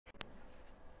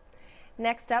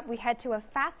Next up, we head to a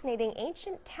fascinating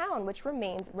ancient town which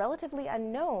remains relatively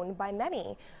unknown by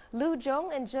many.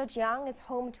 Luzhong in Zhejiang is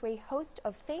home to a host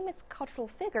of famous cultural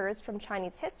figures from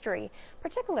Chinese history,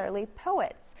 particularly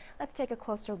poets. Let's take a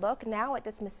closer look now at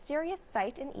this mysterious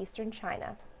site in eastern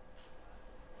China.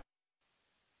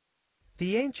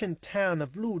 The ancient town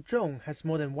of Luzhong has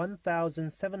more than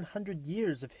 1,700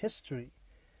 years of history.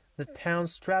 The town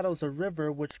straddles a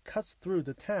river which cuts through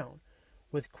the town,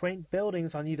 with quaint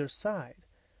buildings on either side.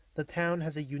 The town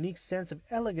has a unique sense of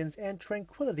elegance and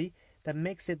tranquility that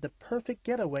makes it the perfect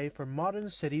getaway for modern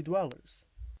city dwellers.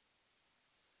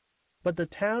 But the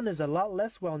town is a lot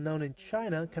less well known in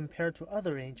China compared to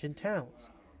other ancient towns.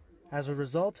 As a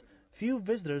result, few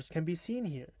visitors can be seen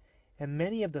here, and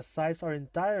many of the sites are in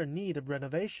dire need of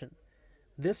renovation.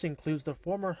 This includes the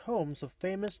former homes of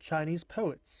famous Chinese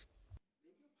poets.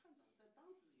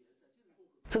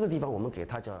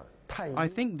 I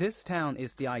think this town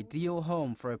is the ideal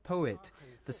home for a poet.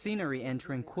 The scenery and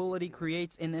tranquility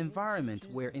creates an environment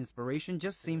where inspiration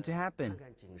just seems to happen.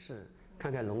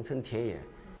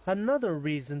 Another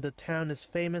reason the town is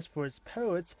famous for its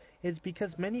poets is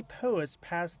because many poets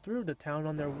pass through the town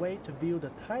on their way to view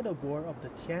the tidal bore of the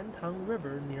Qiantang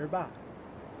River nearby.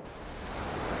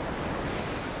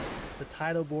 The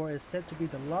tidal bore is said to be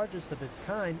the largest of its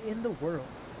kind in the world.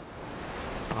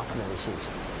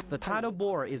 The tidal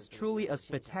bore is truly a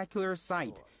spectacular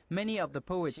sight. Many of the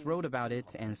poets wrote about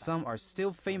it, and some are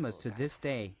still famous to this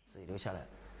day.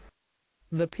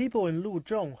 The people in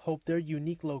Luzhong hope their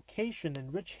unique location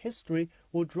and rich history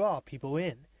will draw people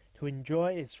in to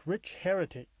enjoy its rich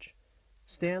heritage.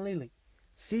 Stanley Lee,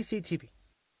 CCTV.